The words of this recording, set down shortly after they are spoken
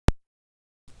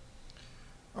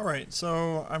Alright,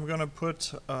 so I'm going to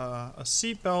put a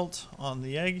seat belt on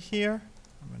the egg here.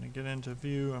 I'm going to get into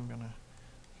view. I'm going to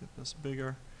get this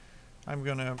bigger. I'm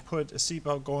going to put a seat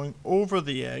belt going over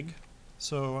the egg.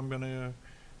 So I'm going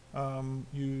to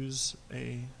use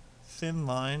a thin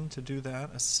line to do that,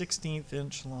 a 1/16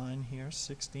 inch line here,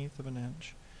 1/16 of an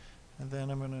inch. And then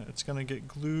it's going to get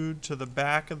glued to the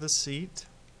back of the seat.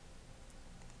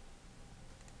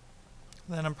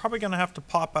 Then I'm probably going to have to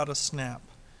pop out a snap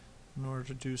in order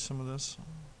to do some of this.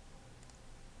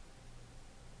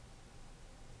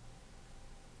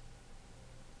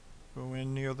 Go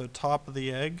in near the top of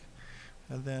the egg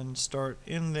and then start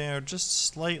in there just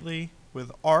slightly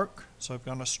with arc. So I've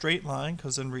gone a straight line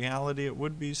because in reality it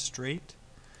would be straight.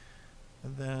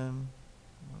 And then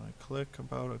when I click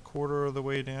about 1/4 of the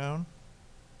way down,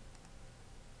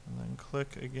 and then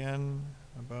click again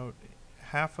about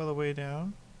half of the way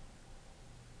down.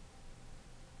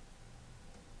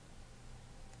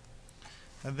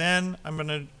 And then I'm going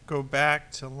to go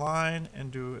back to line and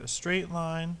do a straight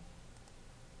line.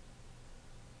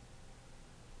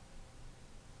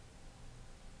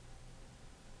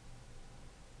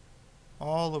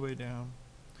 All the way down.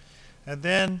 And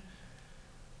then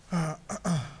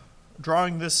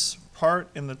drawing this part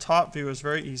in the top view is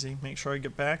very easy. Make sure I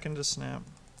get back into Snap.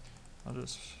 I'll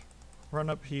just run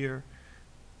up here.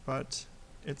 But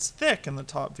it's thick in the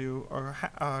top view, or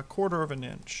 1/4 of an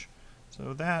inch.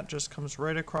 So that just comes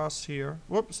right across here.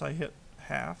 Whoops, I hit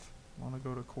half. I want to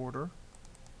go to 1/4.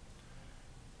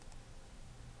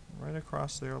 Right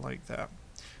across there like that.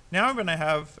 Now I'm going to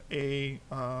have a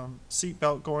seat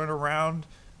belt going around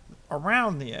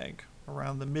the egg,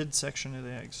 around the midsection of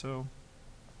the egg. So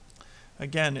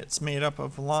again, it's made up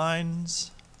of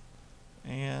lines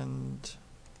and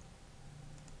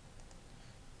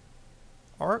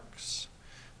arcs.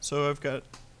 So I've got,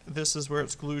 this is where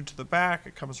it's glued to the back,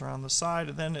 it comes around the side,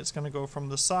 and then it's going to go from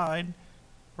the side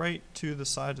right to the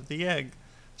side of the egg.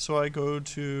 So I go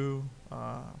to,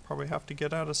 probably have to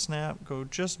get out of Snap, go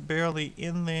just barely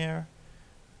in there,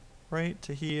 right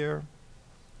to here,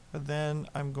 and then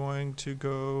I'm going to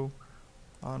go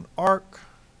on arc,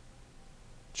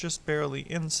 just barely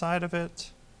inside of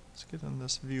it. Let's get in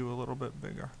this view a little bit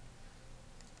bigger.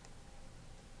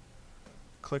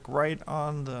 Click right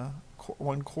on the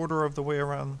 1/4 of the way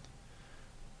around,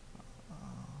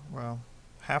 well,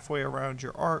 halfway around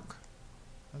your arc,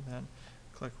 and then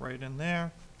click right in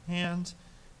there, and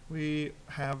we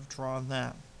have drawn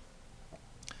that.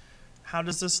 How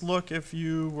does this look if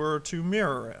you were to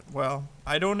mirror it? Well,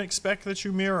 I don't expect that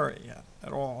you mirror it yet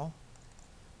at all.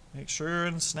 Make sure you're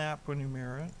in Snap when you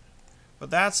mirror it. But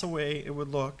that's the way it would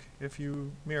look if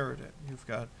you mirrored it. You've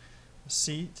got a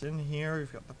seat in here,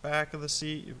 you've got the back of the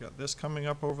seat, you've got this coming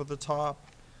up over the top,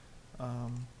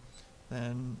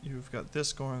 then you've got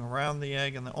this going around the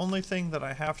egg, and the only thing that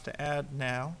I have to add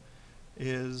now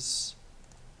is,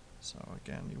 so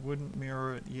again, you wouldn't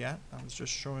mirror it yet, I was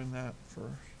just showing that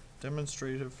for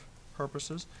demonstrative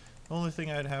purposes. The only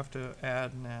thing I'd have to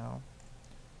add now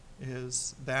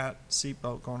is that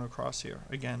seatbelt going across here.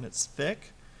 Again, it's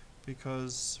thick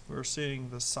because we're seeing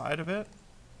the side of it,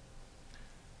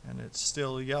 and it's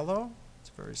still yellow. It's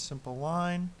a very simple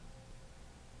line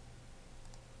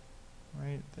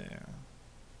right there.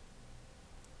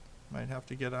 Might have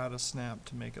to get out of Snap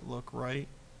to make it look right.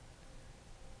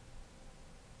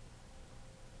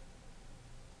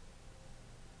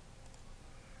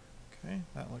 Okay,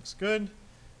 that looks good.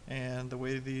 And the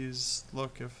way these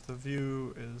look if the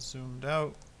view is zoomed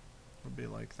out would be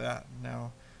like that.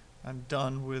 Now I'm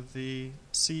done with the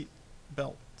seat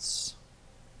belts.